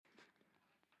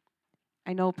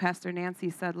I know Pastor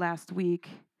Nancy said last week,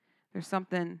 there's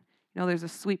a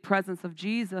sweet presence of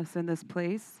Jesus in this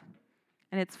place,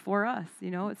 and it's for us,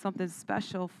 it's something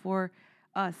special for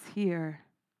us here.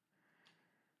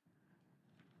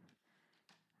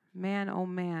 Man, oh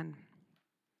man.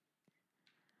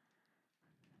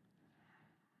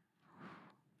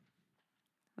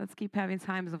 Let's keep having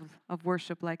times of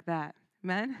worship like that.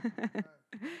 Amen?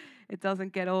 It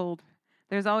doesn't get old.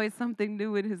 There's always something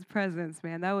new in his presence,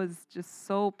 man. That was just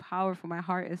so powerful. My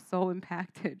heart is so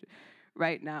impacted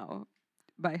right now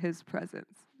by his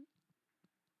presence.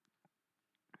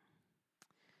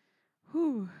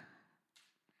 Whew.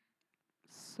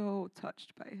 So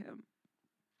touched by him.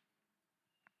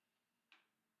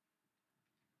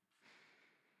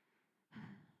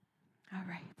 All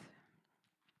right.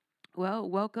 Well,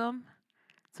 welcome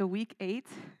to week 8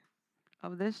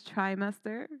 of this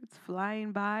trimester. It's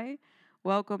flying by.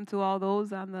 Welcome to all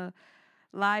those on the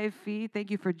live feed.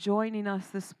 Thank you for joining us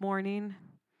this morning.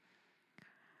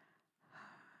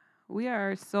 We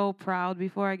are so proud.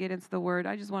 Before I get into the word,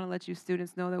 I just want to let you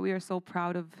students know that we are so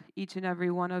proud of each and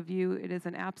every one of you. It is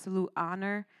an absolute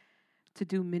honor to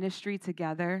do ministry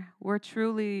together. We're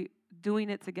truly doing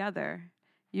it together.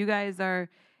 You guys are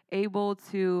able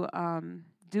to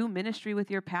do ministry with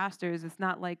your pastors. It's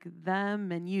not like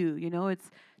them and you,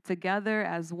 it's together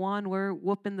as one. We're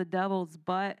whooping the devil's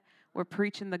butt. We're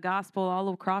preaching the gospel all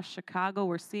across Chicago.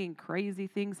 We're seeing crazy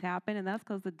things happen, and that's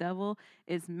because the devil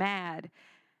is mad.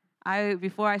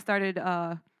 Before I started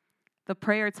the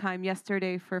prayer time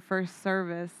yesterday for first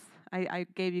service, I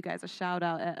gave you guys a shout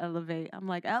out at Elevate. I'm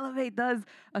like, Elevate does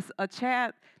a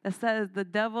chant that says, the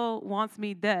devil wants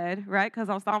me dead, right? Because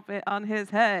I'm stomping on his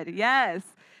head. Yes,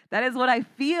 that is what I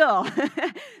feel.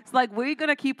 It's like we're going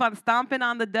to keep on stomping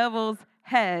on the devil's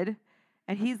head,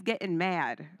 and he's getting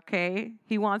mad, okay?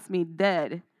 He wants me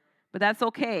dead. But that's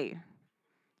okay.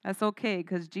 That's okay,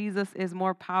 because Jesus is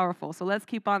more powerful. So let's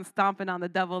keep on stomping on the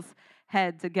devil's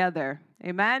head together.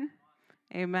 Amen?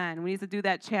 Amen. We need to do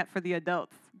that chant for the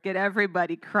adults. Get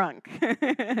everybody crunk.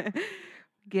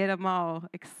 Get them all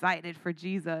excited for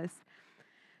Jesus.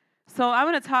 So I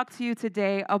want to talk to you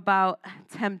today about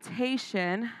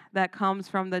temptation that comes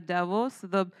from the devil. So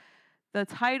the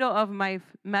title of my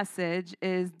message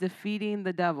is Defeating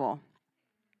the Devil.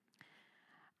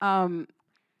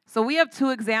 So we have 2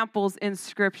 examples in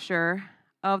Scripture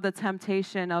of the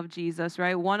temptation of Jesus,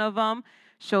 right? One of them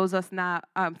shows us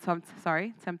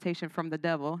temptation from the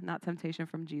devil, not temptation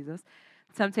from Jesus.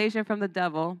 Temptation from the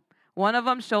devil. One of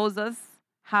them shows us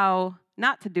how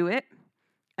not to do it,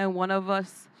 and one of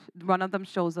them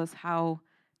shows us how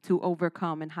to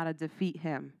overcome and how to defeat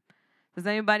him. Does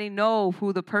anybody know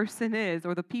who the person is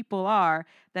or the people are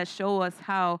that show us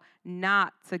how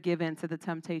not to give in to the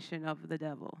temptation of the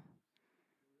devil?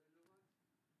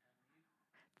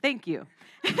 Thank you.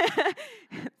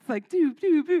 It's like,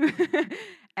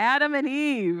 Adam and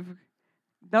Eve,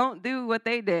 don't do what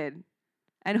they did.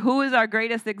 And who is our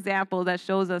greatest example that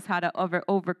shows us how to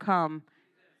overcome?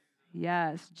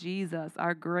 Yes, Jesus,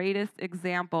 our greatest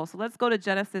example. So let's go to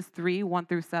Genesis 3, 1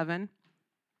 through 7.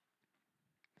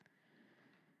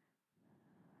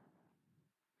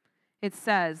 It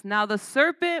says, "Now the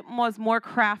serpent was more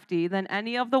crafty than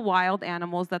any of the wild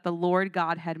animals that the Lord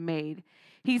God had made.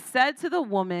 He said to the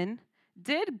woman,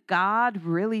 'Did God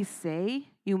really say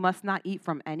you must not eat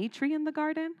from any tree in the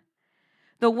garden?'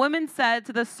 The woman said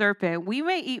to the serpent, 'We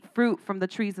may eat fruit from the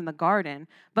trees in the garden,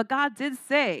 but God did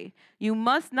say, you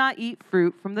must not eat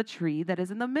fruit from the tree that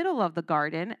is in the middle of the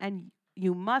garden, and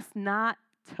you must not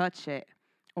touch it,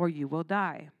 or you will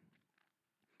die.'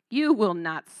 'You will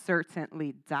not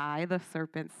certainly die,' the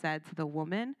serpent said to the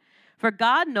woman. 'For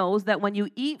God knows that when you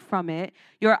eat from it,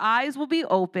 your eyes will be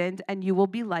opened, and you will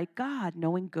be like God,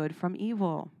 knowing good from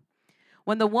evil.'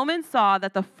 When the woman saw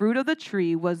that the fruit of the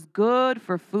tree was good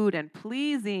for food and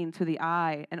pleasing to the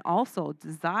eye, and also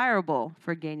desirable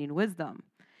for gaining wisdom,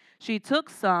 she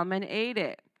took some and ate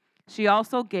it. She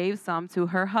also gave some to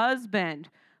her husband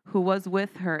who was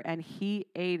with her, and he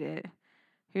ate it."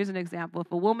 Here's an example.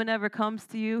 If a woman ever comes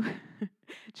to you,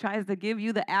 tries to give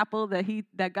you the apple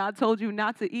that God told you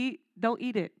not to eat, don't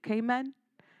eat it. Okay, men?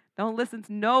 Don't listen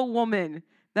to no woman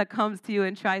that comes to you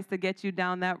and tries to get you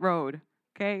down that road.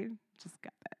 Okay? Just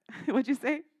got that. What'd you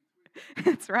say?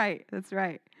 That's right. That's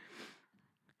right.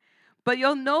 But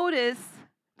you'll notice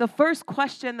the first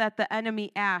question that the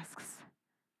enemy asks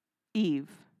Eve.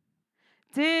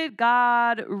 Did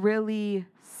God really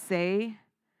say?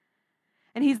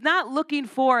 And he's not looking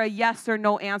for a yes or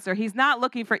no answer. He's not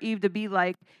looking for Eve to be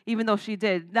like, even though she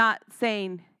did, not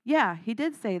saying, yeah, he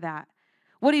did say that.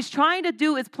 What he's trying to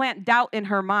do is plant doubt in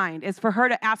her mind, is for her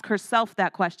to ask herself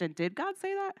that question. Did God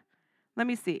say that? Let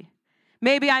me see.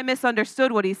 Maybe I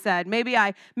misunderstood what he said. Maybe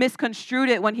I misconstrued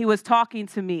it when he was talking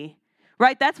to me.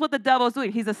 Right? That's what the devil's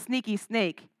doing. He's a sneaky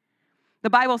snake. The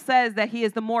Bible says that he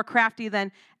is the more crafty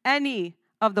than any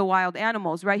of the wild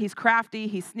animals, right? He's crafty,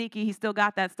 he's sneaky, he's still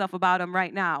got that stuff about him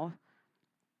right now.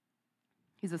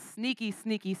 He's a sneaky,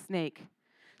 sneaky snake.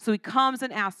 So he comes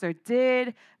and asks her,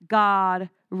 did God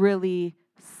really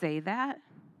say that?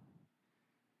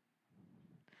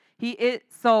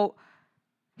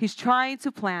 He's trying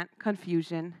to plant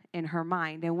confusion in her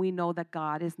mind, and we know that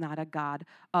God is not a God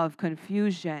of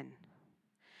confusion.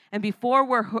 And before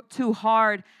we're too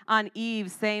hard on Eve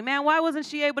saying, man, why wasn't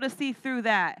she able to see through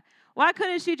that? Why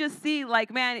couldn't she just see,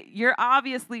 like, man, you're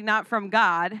obviously not from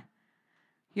God.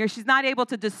 She's not able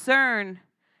to discern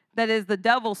that is the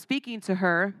devil speaking to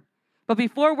her. But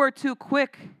before we're too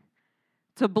quick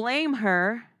to blame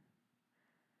her,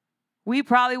 we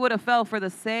probably would have fell for the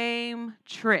same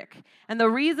trick. And the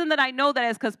reason that I know that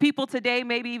is because people today,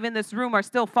 maybe even this room, are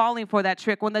still falling for that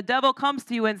trick. When the devil comes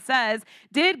to you and says,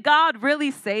 did God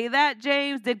really say that,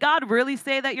 James? Did God really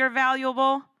say that you're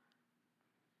valuable?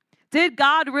 Did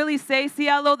God really say,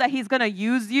 Cielo, that he's going to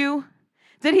use you?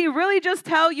 Did he really just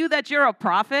tell you that you're a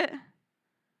prophet?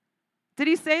 Did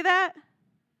he say that?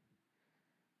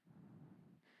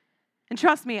 And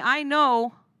trust me, I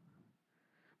know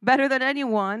better than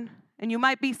anyone, and you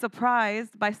might be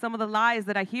surprised by some of the lies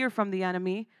that I hear from the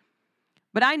enemy,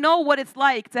 but I know what it's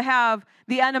like to have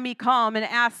the enemy come and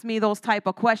ask me those type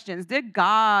of questions. Did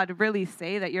God really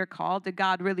say that you're called? Did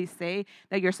God really say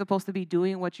that you're supposed to be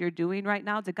doing what you're doing right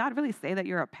now? Did God really say that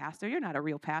you're a pastor? You're not a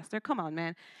real pastor. Come on,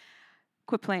 man.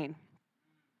 Quit playing.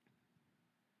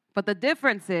 But the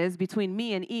difference is between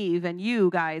me and Eve and you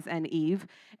guys and Eve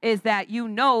is that you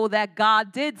know that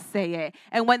God did say it.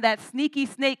 And when that sneaky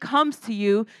snake comes to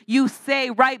you, you say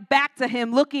right back to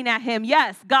him, looking at him,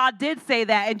 yes, God did say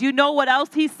that. And you know what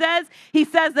else he says? He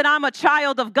says that I'm a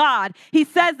child of God. He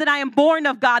says that I am born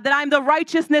of God, that I'm the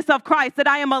righteousness of Christ, that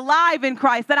I am alive in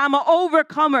Christ, that I'm an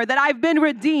overcomer, that I've been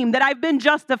redeemed, that I've been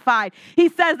justified. He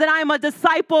says that I am a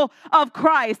disciple of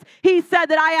Christ. He said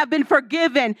that I have been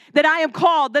forgiven, that I am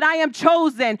called, that I am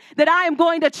chosen, that I am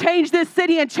going to change this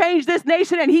city and change this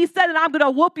nation. And he said that I'm going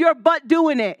to whoop your butt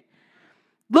doing it.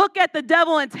 Look at the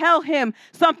devil and tell him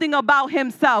something about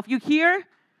himself. You hear?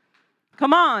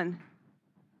 Come on.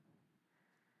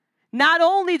 Not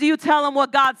only do you tell him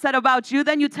what God said about you,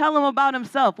 then you tell him about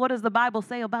himself. What does the Bible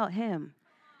say about him?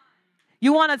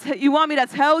 You want me to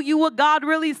tell you what God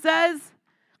really says?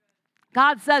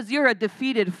 God says you're a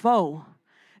defeated foe.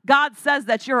 God says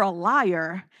that you're a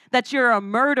liar, that you're a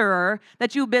murderer,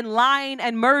 that you've been lying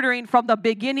and murdering from the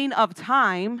beginning of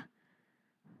time,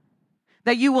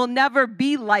 that you will never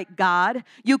be like God.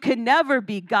 You can never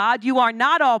be God. You are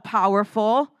not all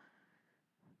powerful.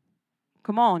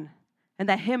 Come on. And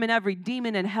that him and every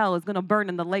demon in hell is going to burn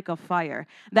in the lake of fire.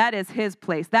 That is his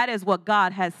place. That is what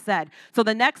God has said. So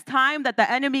the next time that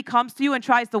the enemy comes to you and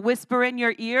tries to whisper in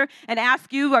your ear and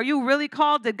ask you, are you really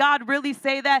called? Did God really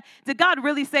say that? Did God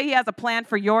really say he has a plan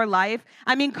for your life?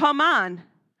 I mean, come on.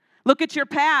 Look at your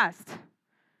past.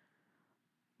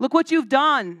 Look what you've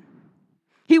done.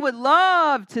 He would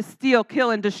love to steal,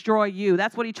 kill, and destroy you.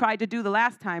 That's what he tried to do the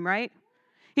last time, right?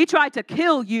 He tried to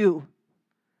kill you.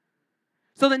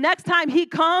 So the next time he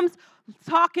comes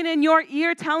talking in your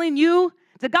ear, telling you,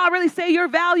 did God really say you're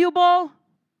valuable?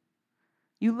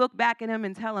 You look back at him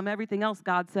and tell him everything else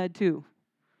God said too.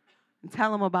 And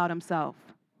tell him about himself.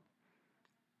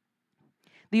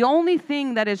 The only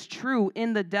thing that is true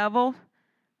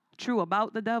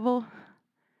about the devil,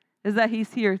 is that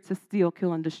he's here to steal,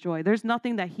 kill, and destroy. There's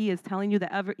nothing that he is telling you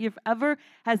that ever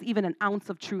has even an ounce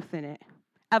of truth in it.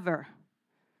 Ever.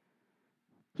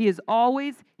 He is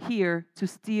always here to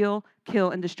steal,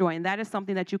 kill, and destroy. And that is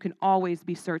something that you can always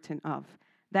be certain of.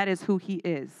 That is who he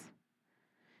is.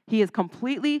 He is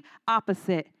completely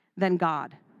opposite than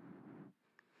God.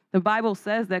 The Bible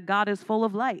says that God is full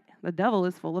of light. The devil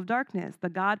is full of darkness.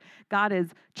 God is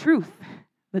truth.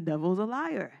 The devil is a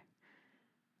liar.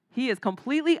 He is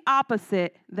completely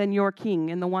opposite than your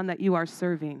king and the one that you are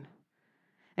serving.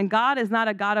 And God is not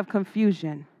a God of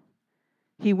confusion.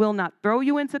 He will not throw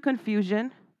you into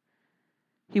confusion.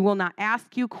 He will not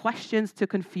ask you questions to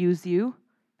confuse you.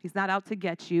 He's not out to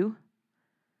get you.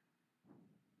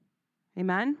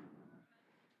 Amen?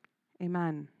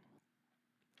 Amen.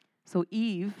 So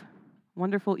Eve,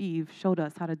 wonderful Eve, showed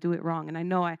us how to do it wrong. And I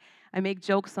know I make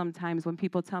jokes sometimes when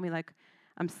people tell me, like,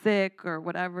 I'm sick or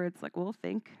whatever. It's like, well,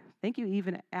 thank you, Eve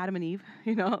and Adam and Eve.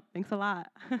 Thanks a lot.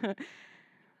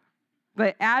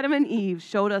 But Adam and Eve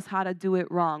showed us how to do it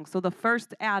wrong. So the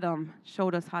first Adam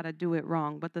showed us how to do it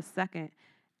wrong, but the second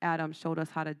Adam showed us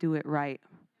how to do it right.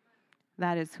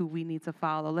 That is who we need to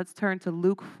follow. Let's turn to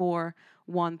Luke 4,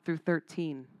 1 through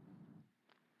 13.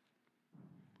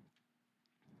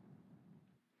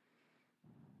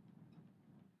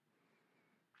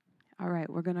 All right,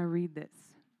 we're going to read this.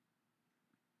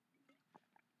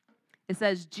 It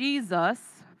says, Jesus,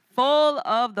 full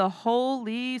of the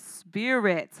Holy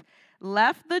Spirit,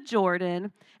 left the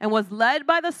Jordan and was led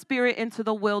by the Spirit into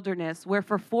the wilderness, where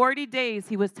for 40 days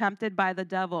he was tempted by the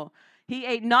devil. He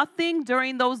ate nothing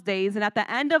during those days, and at the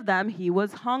end of them, he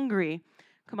was hungry.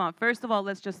 Come on, first of all,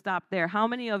 let's just stop there. How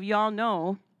many of y'all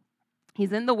know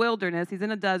he's in the wilderness, he's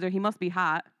in a desert, he must be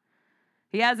hot.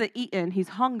 He hasn't eaten, he's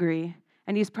hungry,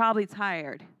 and he's probably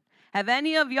tired. Have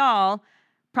any of y'all,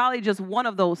 probably just one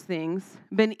of those things,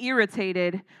 been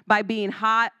irritated by being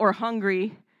hot or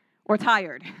hungry or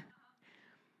tired?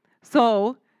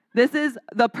 So this is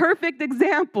the perfect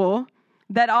example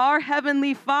that our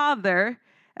Heavenly Father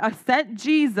sent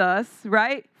Jesus,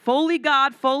 right? Fully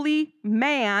God, fully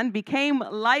man, became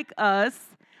like us,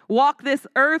 walked this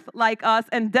earth like us,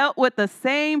 and dealt with the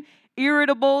same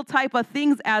irritable type of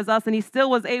things as us, and he still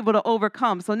was able to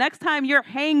overcome. So next time you're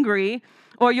hangry,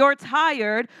 or you're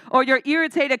tired, or you're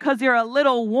irritated because you're a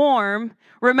little warm,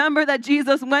 remember that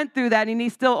Jesus went through that and he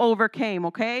still overcame,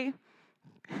 okay?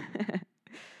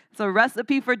 It's a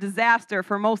recipe for disaster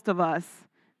for most of us.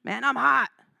 Man, I'm hot.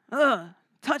 Ugh,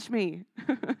 touch me.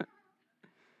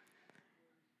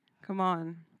 Come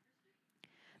on.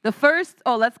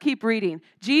 Let's keep reading.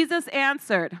 Jesus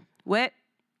answered,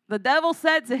 the devil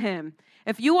said to him,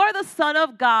 if you are the Son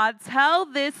of God, tell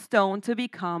this stone to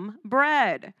become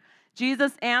bread.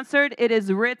 Jesus answered, it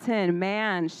is written,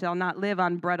 man shall not live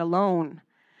on bread alone.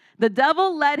 The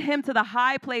devil led him to the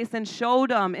high place and showed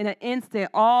him in an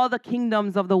instant all the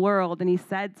kingdoms of the world. And he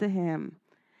said to him,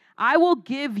 I will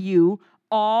give you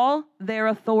all their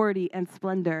authority and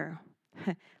splendor.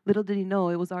 Little did he know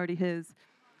it was already his.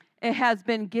 It has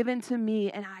been given to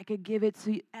me, and I could give it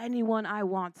to anyone I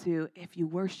want to. If you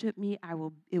worship me,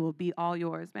 it will be all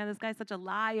yours. Man, this guy's such a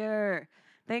liar.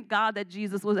 Thank God that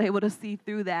Jesus was able to see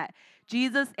through that.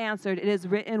 Jesus answered, it is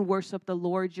written, worship the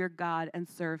Lord your God and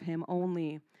serve him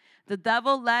only. The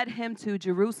devil led him to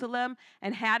Jerusalem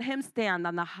and had him stand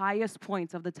on the highest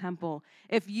point of the temple.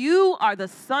 If you are the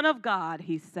Son of God,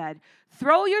 he said,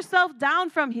 throw yourself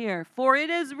down from here, for it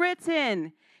is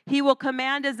written, he will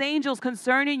command his angels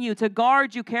concerning you to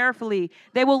guard you carefully.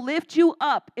 They will lift you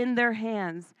up in their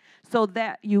hands so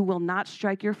that you will not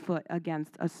strike your foot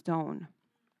against a stone.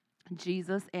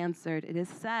 Jesus answered, it is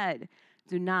said,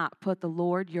 do not put the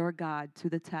Lord your God to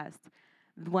the test.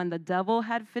 When the devil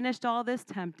had finished all this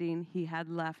tempting, he had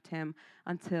left him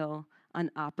until an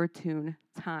opportune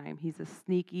time. He's a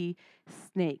sneaky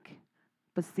snake.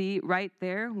 But see, right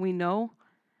there, we know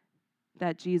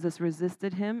that Jesus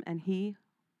resisted him and he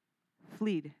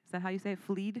fled. Is that how you say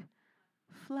it?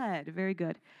 Fled. Very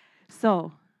good.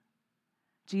 So,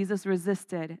 Jesus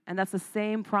resisted, and that's the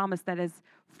same promise that is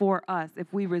for us.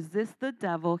 If we resist the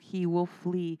devil, he will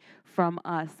flee from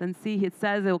us. And see, it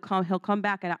says he'll come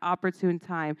back at an opportune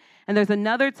time. And there's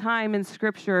another time in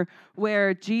Scripture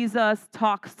where Jesus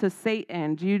talks to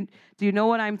Satan. Do you know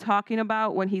what I'm talking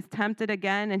about? When he's tempted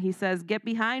again, and he says, get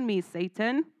behind me,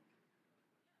 Satan.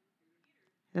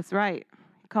 That's right.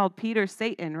 He called Peter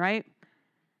Satan, right?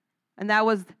 And that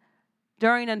was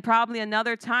during and probably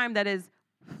another time that his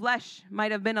flesh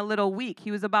might have been a little weak.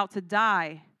 He was about to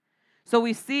die. So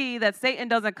we see that Satan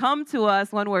doesn't come to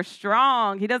us when we're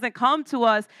strong. He doesn't come to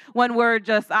us when we're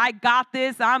just, I got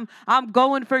this, I'm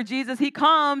going for Jesus. He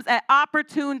comes at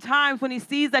opportune times when he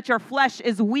sees that your flesh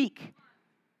is weak.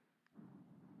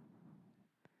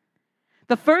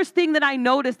 The first thing that I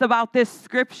noticed about this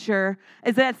scripture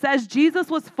is that it says Jesus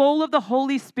was full of the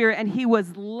Holy Spirit and he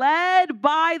was led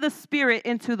by the Spirit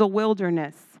into the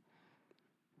wilderness.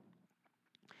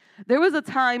 There was a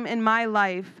time in my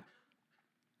life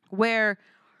where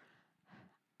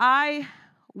I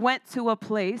went to a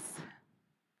place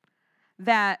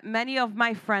that many of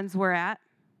my friends were at.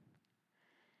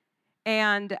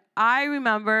 And I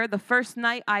remember the first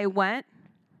night I went,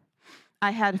 I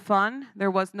had fun.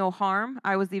 There was no harm.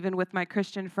 I was even with my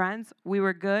Christian friends. We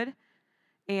were good.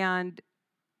 And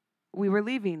we were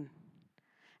leaving.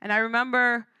 And I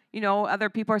remember, other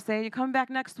people are saying, you coming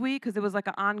back next week? Because it was like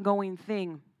an ongoing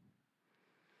thing.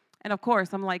 And of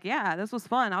course, I'm like, yeah, this was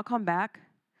fun. I'll come back.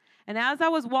 And as I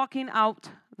was walking out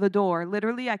the door,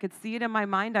 literally, I could see it in my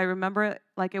mind. I remember it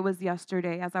like it was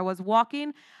yesterday. As I was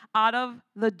walking out of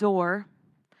the door,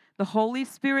 the Holy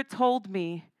Spirit told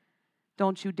me,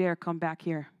 don't you dare come back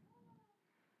here.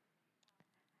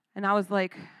 And I was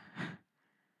like,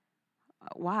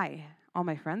 why? All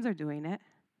my friends are doing it.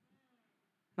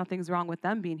 Nothing's wrong with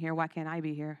them being here. Why can't I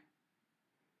be here?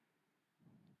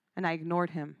 And I ignored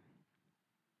him.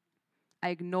 I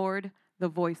ignored the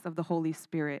voice of the Holy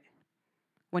Spirit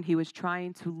when he was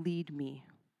trying to lead me.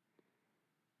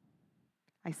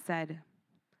 I said,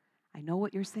 I know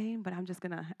what you're saying, but I'm just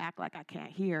going to act like I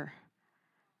can't hear.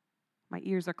 My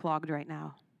ears are clogged right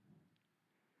now.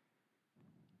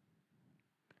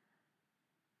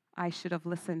 I should have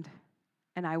listened,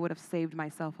 and I would have saved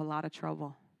myself a lot of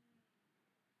trouble.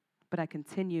 But I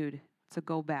continued to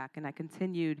go back, and I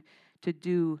continued to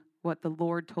do what the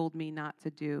Lord told me not to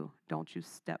do. Don't you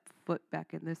step foot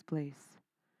back in this place.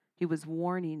 He was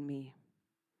warning me.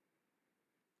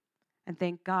 And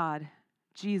thank God,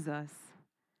 Jesus,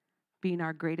 being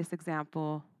our greatest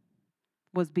example,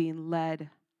 was being led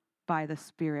by the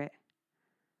Spirit.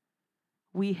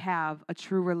 We have a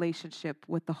true relationship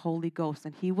with the Holy Ghost,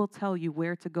 and he will tell you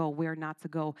where to go, where not to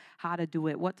go, how to do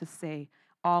it, what to say,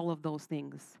 all of those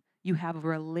things. You have a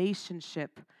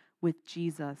relationship with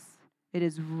Jesus. It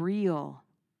is real.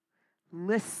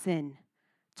 Listen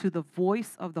to the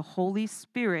voice of the Holy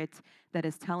Spirit that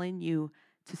is telling you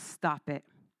to stop it.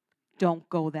 Don't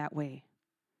go that way.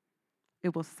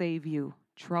 It will save you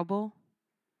trouble.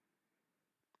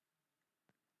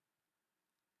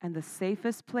 And the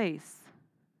safest place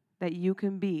that you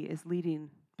can be is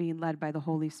being led by the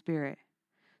Holy Spirit.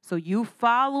 So you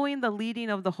following the leading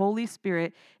of the Holy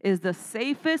Spirit is the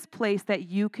safest place that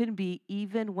you can be,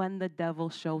 even when the devil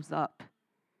shows up.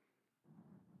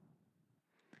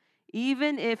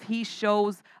 Even if he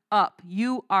shows up,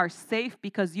 you are safe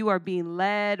because you are being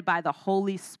led by the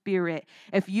Holy Spirit.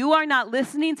 If you are not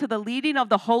listening to the leading of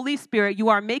the Holy Spirit, you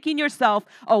are making yourself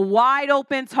a wide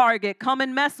open target. Come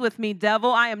and mess with me,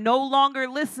 devil. I am no longer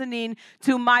listening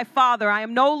to my Father. I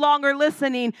am no longer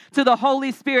listening to the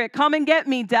Holy Spirit. Come and get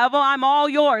me, devil. I'm all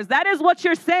yours. That is what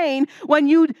you're saying when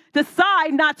you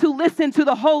decide not to listen to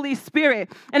the Holy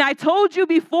Spirit. And I told you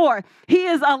before, he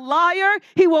is a liar.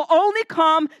 He will only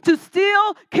come to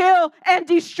steal, kill, and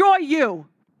destroy you.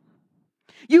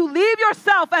 You leave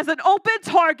yourself as an open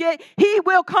target, he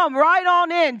will come right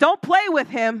on in. Don't play with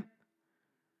him.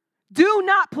 Do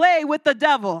not play with the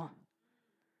devil.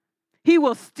 He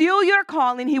will steal your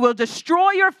calling, he will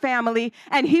destroy your family,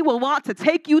 and he will want to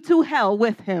take you to hell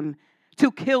with him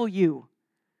to kill you.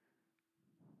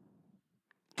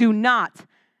 Do not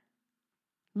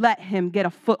let him get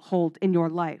a foothold in your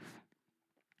life.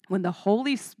 When the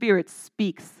Holy Spirit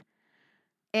speaks,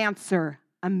 answer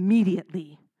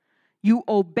immediately. You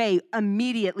obey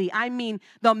immediately. I mean,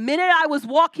 the minute I was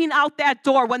walking out that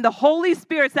door, when the Holy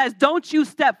Spirit says, don't you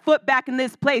step foot back in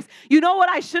this place, you know what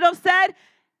I should have said?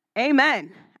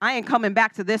 Amen. I ain't coming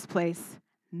back to this place.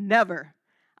 Never.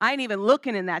 I ain't even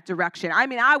looking in that direction. I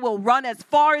mean, I will run as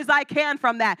far as I can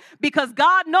from that because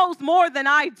God knows more than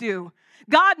I do.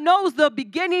 God knows the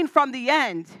beginning from the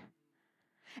end.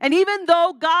 And even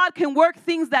though God can work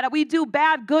things that we do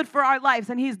bad good for our lives,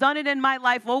 and he's done it in my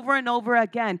life over and over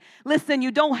again, listen,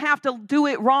 you don't have to do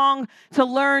it wrong to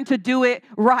learn to do it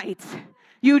right.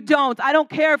 You don't. I don't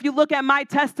care if you look at my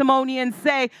testimony and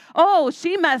say, oh,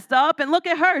 she messed up, and look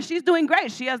at her. She's doing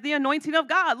great. She has the anointing of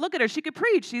God. Look at her. She could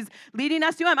preach. She's leading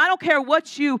SUM. I don't care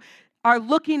what you are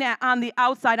looking at on the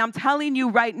outside. I'm telling you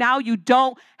right now, you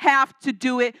don't have to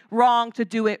do it wrong to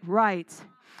do it right.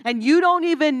 And you don't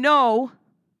even know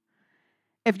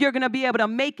if you're going to be able to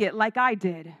make it like I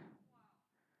did.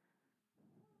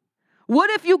 What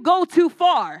if you go too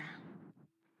far?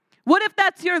 What if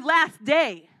that's your last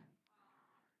day?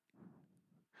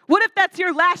 What if that's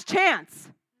your last chance?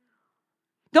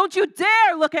 Don't you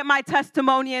dare look at my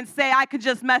testimony and say I could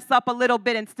just mess up a little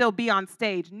bit and still be on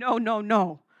stage. No, no,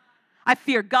 no. I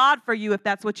fear God for you if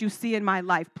that's what you see in my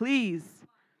life. Please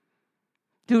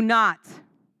do not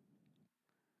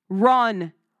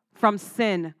run from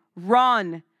sin.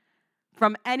 Run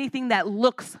from anything that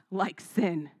looks like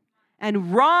sin.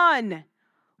 And run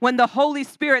when the Holy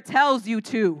Spirit tells you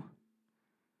to.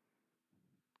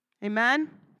 Amen?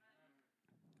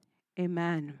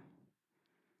 Amen.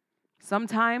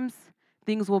 Sometimes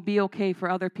things will be okay for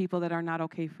other people that are not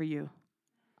okay for you.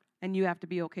 And you have to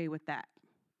be okay with that.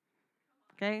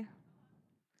 Okay?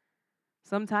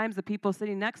 Sometimes the people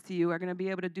sitting next to you are going to be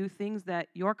able to do things that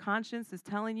your conscience is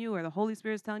telling you or the Holy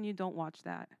Spirit is telling you, don't watch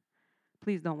that.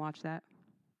 Please don't watch that.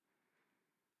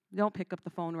 Don't pick up the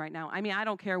phone right now. I mean, I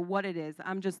don't care what it is.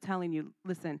 I'm just telling you,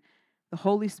 listen, the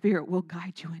Holy Spirit will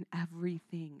guide you in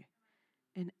everything.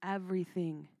 In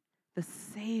everything. The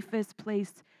safest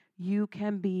place you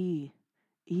can be,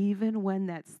 even when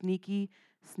that sneaky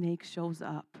snake shows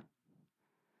up.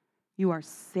 You are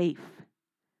safe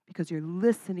because you're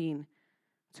listening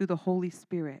to the Holy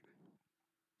Spirit.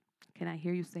 Can I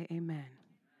hear you say amen?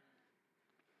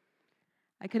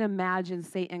 I can imagine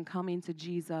Satan coming to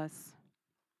Jesus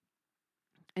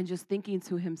and just thinking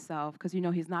to himself, because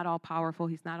he's not all powerful,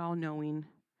 he's not all knowing.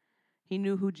 He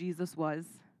knew who Jesus was,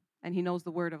 and he knows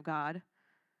the word of God.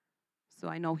 So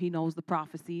I know he knows the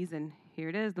prophecies, and here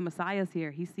it is, the Messiah's here.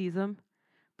 He sees him,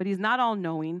 but he's not all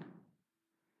knowing.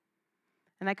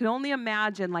 And I could only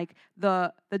imagine like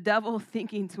the devil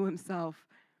thinking to himself,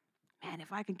 man,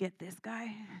 if I could get this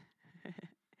guy,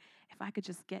 if I could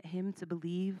just get him to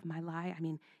believe my lie. I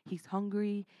mean, he's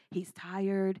hungry, he's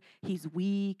tired, he's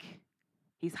weak,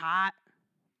 he's hot.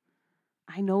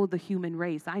 I know the human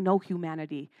race. I know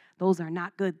humanity. Those are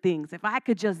not good things. If I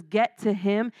could just get to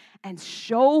him and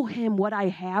show him what I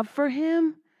have for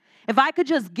him, if I could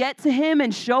just get to him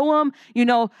and show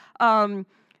him,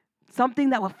 something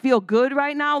that would feel good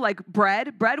right now, like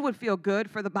bread. Bread would feel good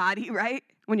for the body, right?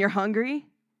 When you're hungry.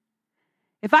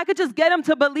 If I could just get him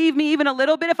to believe me even a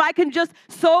little bit, if I can just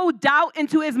sow doubt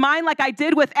into his mind like I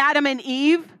did with Adam and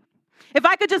Eve, if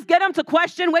I could just get him to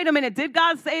question, wait a minute, did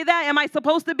God say that? Am I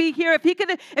supposed to be here? If he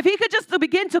could just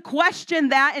begin to question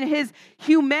that in his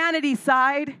humanity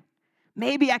side,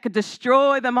 maybe I could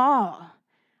destroy them all.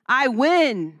 I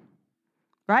win,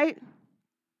 right?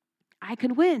 I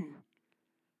can win.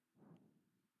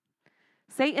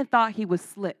 Satan thought he was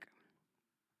slick,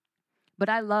 but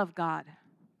I love God.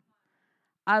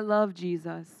 I love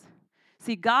Jesus.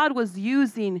 See, God was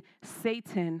using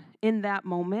Satan in that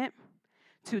moment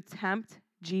to tempt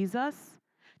Jesus,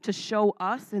 to show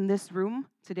us in this room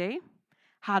today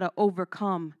how to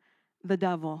overcome the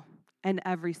devil in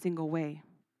every single way.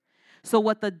 So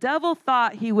what the devil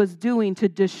thought he was doing to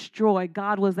destroy,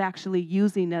 God was actually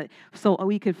using it so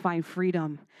we could find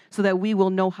freedom, so that we will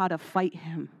know how to fight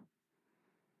him.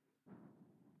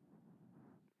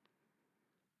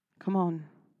 Come on.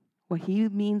 What he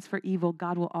means for evil,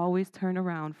 God will always turn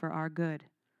around for our good.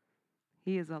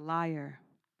 He is a liar.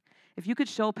 If you could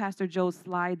show Pastor Joe's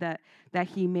slide that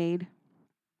he made,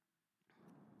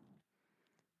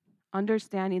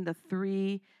 understanding the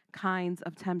 3 kinds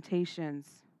of temptations.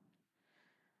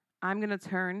 I'm going to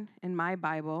turn in my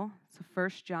Bible to 1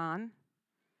 John.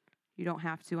 You don't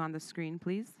have to on the screen,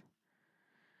 please.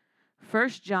 1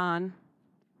 John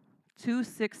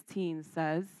 2:16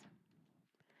 says,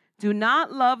 do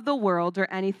not love the world or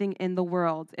anything in the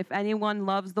world. If anyone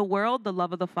loves the world, the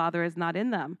love of the Father is not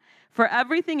in them. For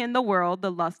everything in the world,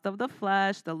 the lust of the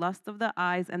flesh, the lust of the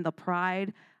eyes, and the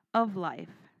pride of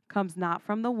life comes not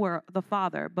from the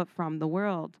Father, but from the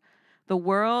world. The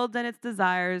world and its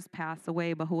desires pass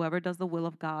away, but whoever does the will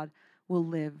of God will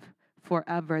live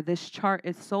forever. This chart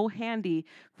is so handy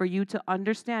for you to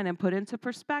understand and put into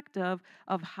perspective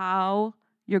of how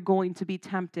you're going to be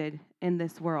tempted in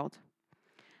this world.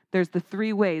 There's the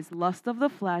 3 ways: lust of the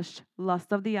flesh,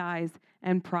 lust of the eyes,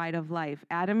 and pride of life.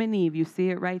 Adam and Eve, you see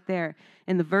it right there.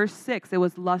 In the verse 6, it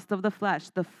was lust of the flesh.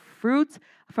 The fruit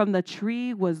from the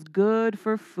tree was good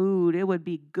for food. It would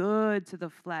be good to the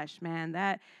flesh, man.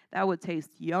 That would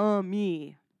taste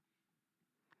yummy.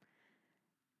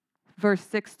 Verse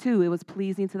 6, too, it was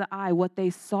pleasing to the eye. What they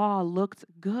saw looked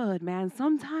good, man.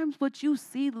 Sometimes what you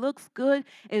see looks good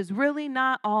is really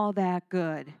not all that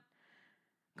good.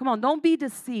 Come on, don't be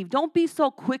deceived. Don't be so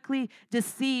quickly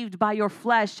deceived by your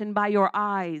flesh and by your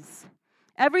eyes.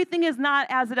 Everything is not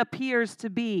as it appears to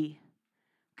be,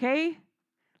 okay?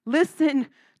 Listen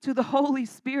to the Holy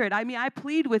Spirit. I mean, I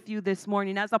plead with you this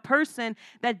morning as a person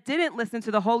that didn't listen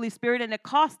to the Holy Spirit, and it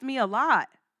cost me a lot.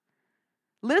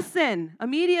 Listen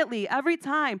immediately, every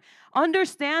time.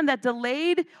 Understand that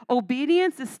delayed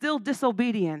obedience is still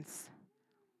disobedience.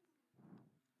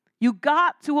 You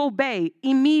got to obey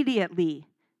immediately.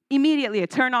 Immediately,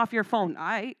 turn off your phone. All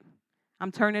right, I'm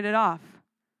turning it off.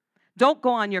 Don't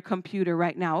go on your computer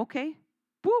right now, okay?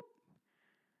 Boop.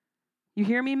 You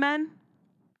hear me, men?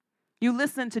 You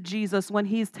listen to Jesus when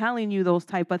he's telling you those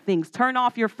type of things. Turn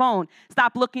off your phone.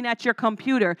 Stop looking at your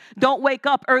computer. Don't wake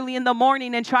up early in the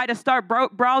morning and try to start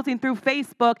browsing through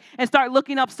Facebook and start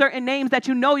looking up certain names that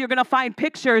you know you're going to find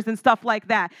pictures and stuff like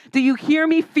that. Do you hear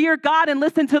me? Fear God and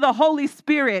listen to the Holy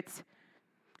Spirit.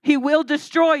 He will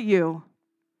destroy you.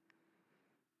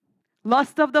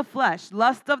 Lust of the flesh,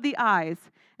 lust of the eyes.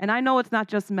 And I know it's not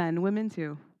just men, women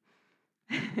too.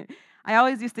 I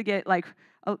always used to get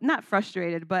not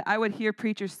frustrated, but I would hear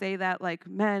preachers say that like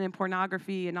men and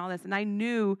pornography and all this. And I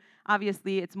knew,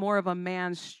 obviously, it's more of a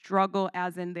man's struggle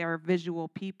as in they're visual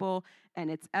people and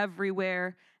it's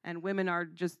everywhere. And women are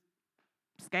just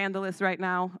scandalous right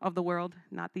now of the world,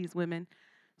 not these women.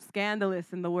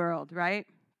 Scandalous in the world, right?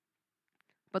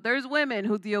 But there's women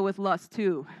who deal with lust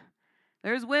too.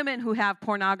 There's women who have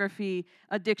pornography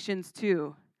addictions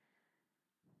too.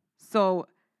 So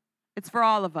it's for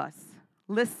all of us.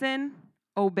 Listen,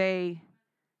 obey,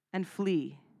 and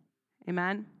flee.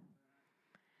 Amen?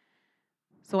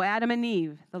 So Adam and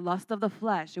Eve, the lust of the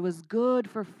flesh, it was good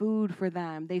for food for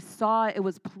them. They saw it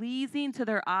was pleasing to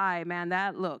their eye. Man,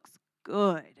 that looks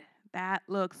good. That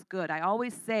looks good. I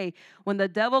always say when the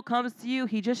devil comes to you,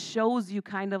 he just shows you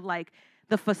kind of like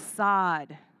the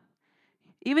facade.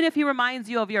 Even if he reminds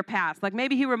you of your past, like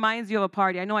maybe he reminds you of a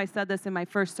party. I know I said this in my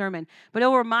first sermon, but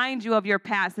it'll remind you of your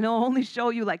past, and it'll only show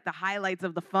you like the highlights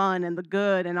of the fun and the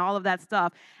good and all of that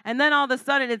stuff. And then all of a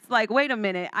sudden, it's like, wait a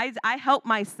minute, I helped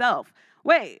myself.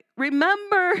 Wait,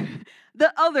 remember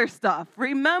the other stuff.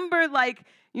 Remember, like,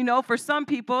 for some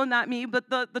people, not me, but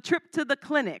the trip to the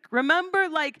clinic. Remember,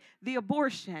 like, the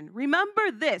abortion.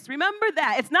 Remember this. Remember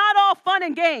that. It's not all fun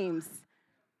and games.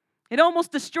 It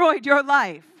almost destroyed your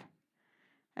life.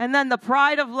 And then the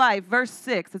pride of life, verse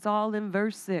 6. It's all in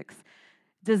verse 6.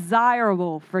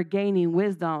 Desirable for gaining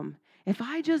wisdom. If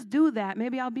I just do that,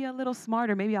 maybe I'll be a little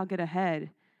smarter. Maybe I'll get ahead.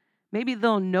 Maybe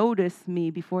they'll notice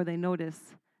me before they notice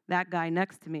that guy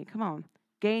next to me. Come on.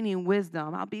 Gaining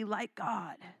wisdom. I'll be like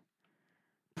God.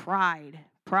 Pride.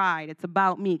 It's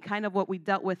about me. Kind of what we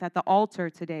dealt with at the altar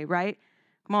today, right?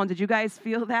 Come on. Did you guys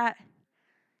feel that?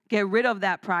 Get rid of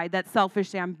that pride, that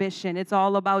selfish ambition. It's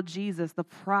all about Jesus, the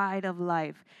pride of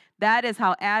life. That is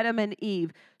how Adam and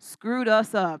Eve screwed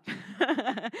us up.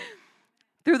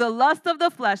 Through the lust of the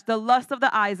flesh, the lust of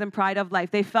the eyes, and pride of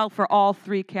life. They fell for all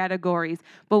three categories.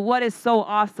 But what is so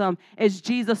awesome is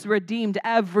Jesus redeemed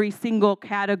every single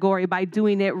category by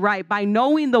doing it right, by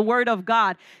knowing the word of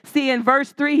God. See, in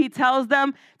verse 3, he tells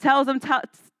them,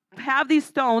 have these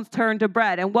stones turned to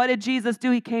bread. And what did Jesus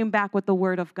do? He came back with the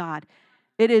word of God.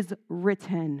 It is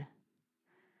written.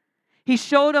 He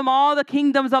showed them all the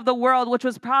kingdoms of the world, which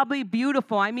was probably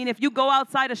beautiful. I mean, if you go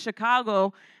outside of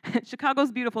Chicago,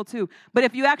 Chicago's beautiful too. But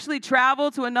if you actually travel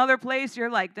to another place,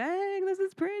 you're like, dang, this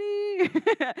is pretty.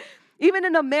 Even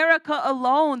in America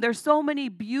alone, there's so many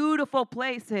beautiful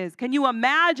places. Can you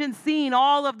imagine seeing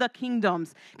all of the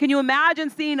kingdoms? Can you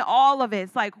imagine seeing all of it?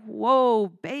 It's like, whoa,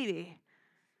 baby.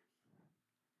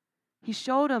 He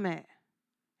showed them it.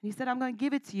 He said, I'm going to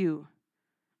give it to you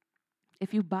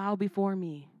if you bow before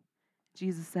me.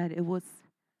 Jesus said, it was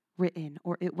written,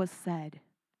 or it was said.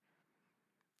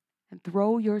 And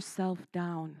throw yourself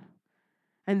down.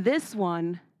 And this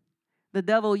one, the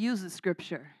devil uses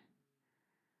scripture.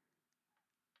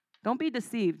 Don't be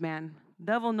deceived, man. The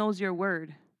devil knows your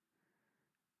word.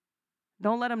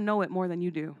 Don't let him know it more than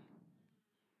you do.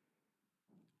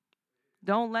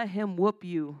 Don't let him whoop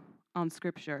you on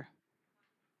scripture.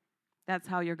 That's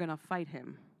how you're going to fight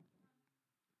him.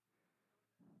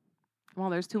 Well,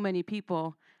 there's too many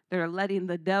people that are letting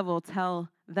the devil tell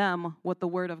them what the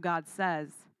word of God says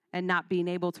and not being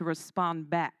able to respond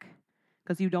back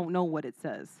because you don't know what it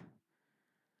says.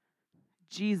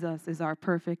 Jesus is our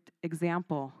perfect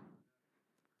example.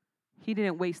 He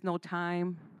didn't waste no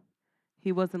time.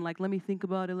 He wasn't like, let me think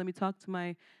about it. Let me talk to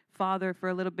my father for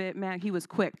a little bit. Man, he was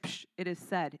quick. Psh, it is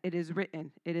said. It is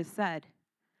written. It is said.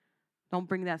 Don't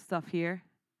bring that stuff here.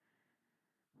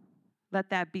 Let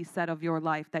that be said of your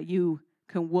life, that you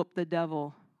can whoop the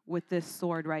devil with this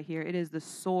sword right here. It is the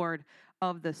sword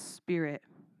of the Spirit.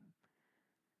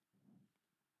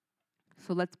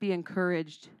 So let's be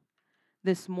encouraged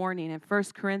this morning in 1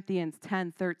 Corinthians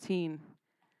 10:13.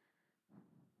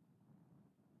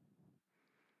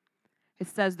 It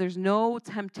says, there's no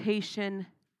temptation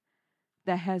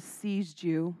that has seized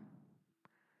you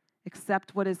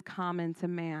except what is common to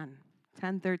man.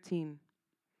 10:13.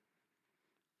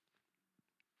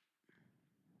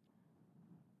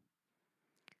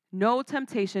 No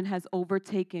temptation has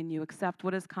overtaken you except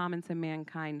what is common to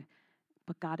mankind,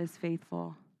 but God is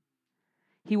faithful.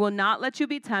 He will not let you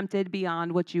be tempted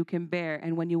beyond what you can bear,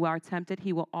 and when you are tempted,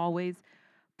 he will always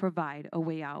provide a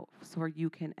way out so you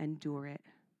can endure it.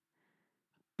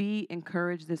 Be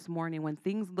encouraged this morning when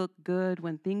things look good,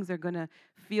 when things are going to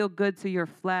feel good to your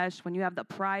flesh, when you have the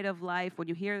pride of life, when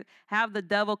you have the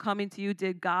devil coming to you,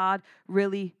 did God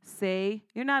really say?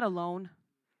 You're not alone.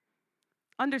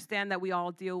 Understand that we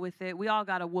all deal with it. We all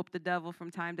got to whoop the devil from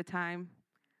time to time.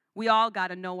 We all got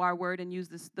to know our word and use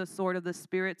the sword of the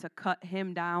Spirit to cut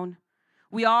him down.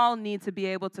 We all need to be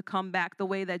able to come back the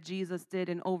way that Jesus did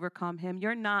and overcome him.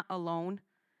 You're not alone.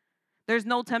 There's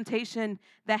no temptation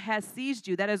that has seized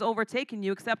you, that has overtaken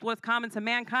you, except what's common to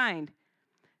mankind.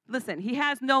 Listen, he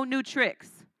has no new tricks.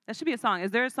 That should be a song. Is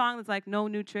there a song that's like no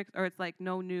new tricks, or it's like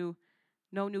no new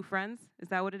friends? Is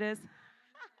that what it is?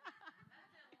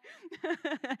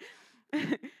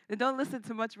 And don't listen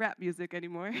to much rap music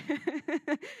anymore.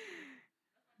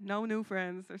 No new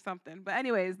friends or something. But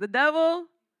anyways, the devil,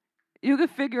 you can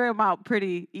figure him out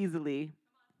pretty easily.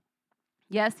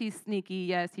 Yes, he's sneaky.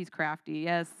 Yes, he's crafty.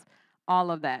 Yes,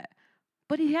 all of that.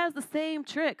 But he has the same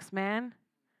tricks, man.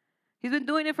 He's been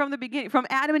doing it from the beginning, from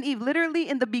Adam and Eve. Literally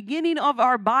in the beginning of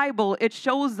our Bible, it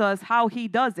shows us how he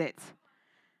does it.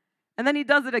 And then he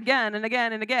does it again and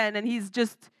again and again, and he's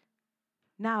just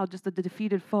now just a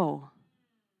defeated foe.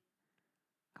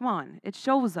 Come on, it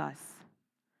shows us.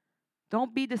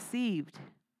 Don't be deceived.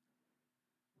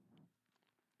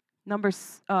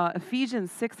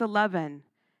 Ephesians 6:11.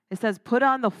 It says, put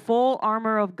on the full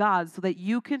armor of God so that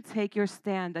you can take your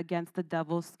stand against the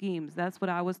devil's schemes. That's what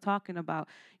I was talking about.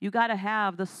 You got to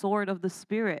have the sword of the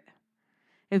Spirit.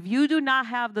 If you do not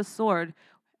have the sword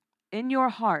in your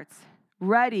hearts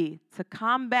ready to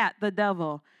combat the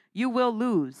devil, you will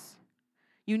lose.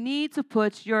 You need to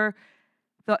put the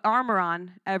armor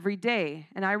on every day.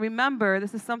 And I remember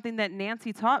this is something that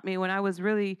Nancy taught me when I was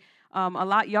really a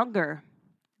lot younger.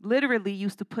 Literally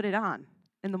used to put it on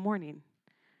in the morning.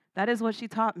 That is what she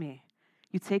taught me.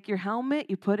 You take your helmet,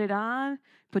 you put it on,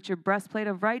 put your breastplate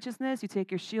of righteousness, you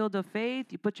take your shield of faith,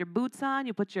 you put your boots on,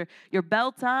 you put your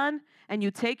belt on, and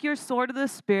you take your sword of the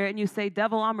Spirit and you say,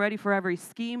 devil, I'm ready for every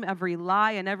scheme, every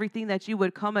lie, and everything that you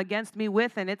would come against me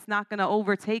with, and it's not going to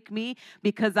overtake me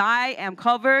because I am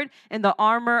covered in the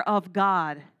armor of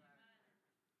God.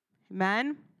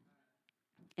 Amen?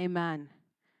 Amen.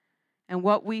 And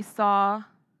what we saw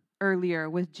earlier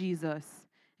with Jesus,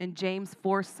 in James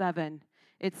 4:7,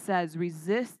 it says,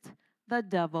 resist the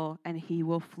devil and he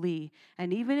will flee.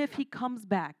 And even if he comes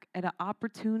back at an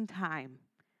opportune time,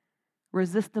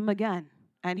 resist him again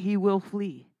and he will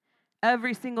flee.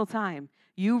 Every single time.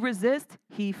 You resist,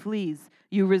 he flees.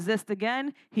 You resist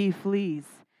again, he flees.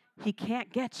 He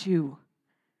can't get you.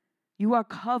 You are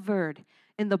covered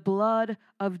in the blood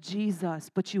of Jesus,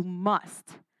 but you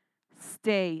must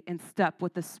stay in step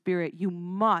with the Spirit. You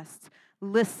must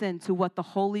listen to what the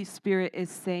Holy Spirit is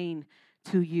saying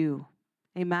to you.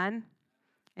 Amen?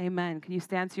 Amen. Can you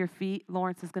stand to your feet?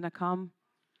 Lawrence is going to come.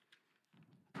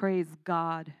 Praise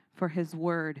God for his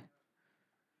word.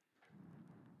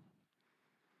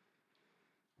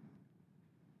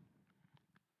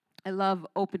 I love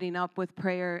opening up with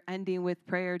prayer, ending with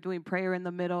prayer, doing prayer in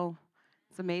the middle.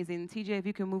 It's amazing. TJ, if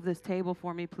you can move this table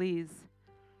for me, please.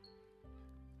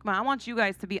 Come on, I want you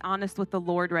guys to be honest with the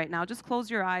Lord right now. Just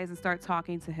close your eyes and start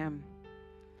talking to him.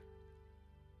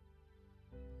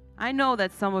 I know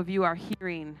that some of you are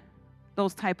hearing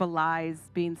those type of lies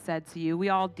being said to you. We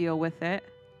all deal with it.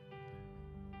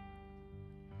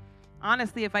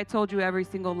 Honestly, if I told you every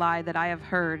single lie that I have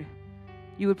heard,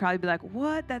 you would probably be like,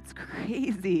 what? That's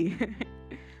crazy.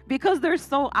 Because they're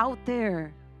so out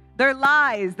there. They're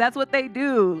lies. That's what they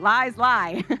do. Lies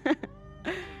lie.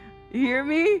 You hear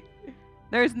me?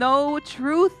 There's no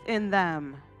truth in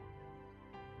them.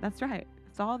 That's right.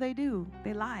 That's all they do.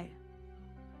 They lie.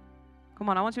 Come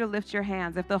on, I want you to lift your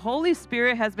hands. If the Holy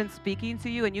Spirit has been speaking to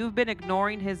you and you've been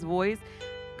ignoring his voice,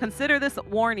 consider this a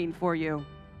warning for you.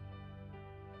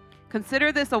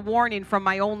 Consider this a warning from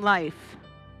my own life.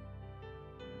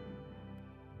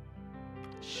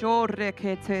 Come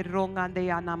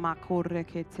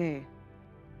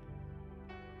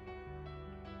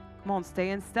on, stay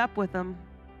in step with him.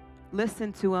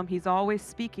 Listen to him. He's always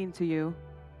speaking to you.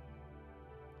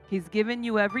 He's given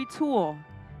you every tool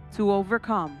to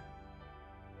overcome.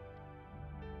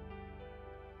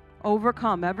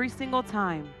 Overcome every single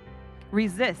time.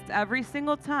 Resist every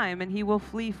single time, and he will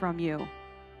flee from you.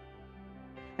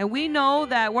 And we know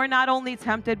that we're not only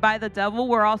tempted by the devil,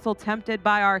 we're also tempted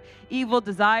by our evil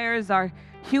desires, our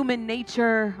human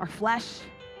nature, our flesh.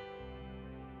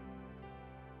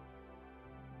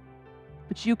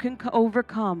 But you can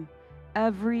overcome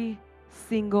every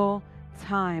single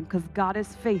time because God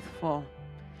is faithful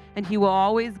and he will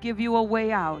always give you a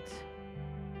way out.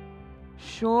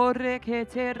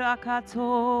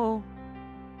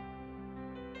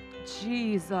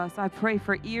 Jesus, I pray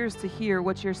for ears to hear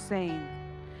what you're saying.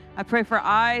 I pray for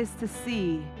eyes to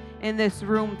see in this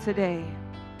room today.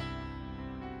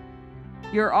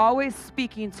 You're always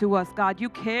speaking to us, God. You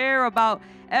care about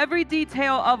every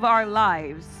detail of our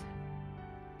lives.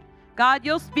 God,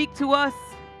 you'll speak to us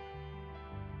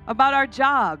about our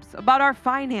jobs, about our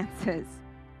finances,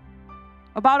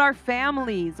 about our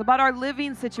families, about our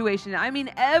living situation. I mean,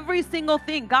 every single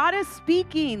thing. God is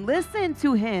speaking. Listen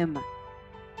to him.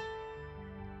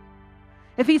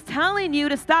 If he's telling you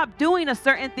to stop doing a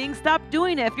certain thing, stop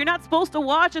doing it. If you're not supposed to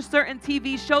watch a certain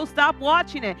TV show, stop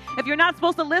watching it. If you're not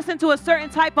supposed to listen to a certain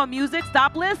type of music,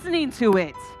 stop listening to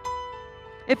it.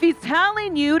 If he's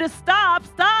telling you to stop,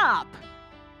 stop.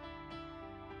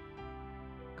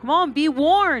 Come on, be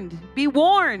warned. Be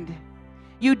warned.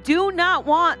 You do not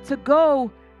want to go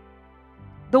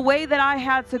the way that I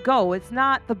had to go. It's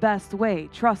not the best way.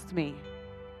 Trust me.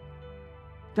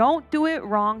 Don't do it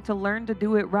wrong to learn to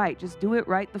do it right. Just do it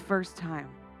right the first time.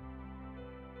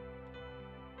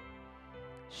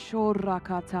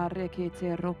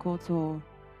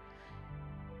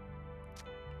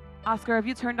 Oscar, have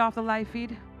you turned off the live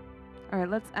feed? All right,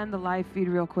 let's end the live feed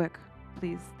real quick,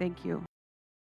 please. Thank you.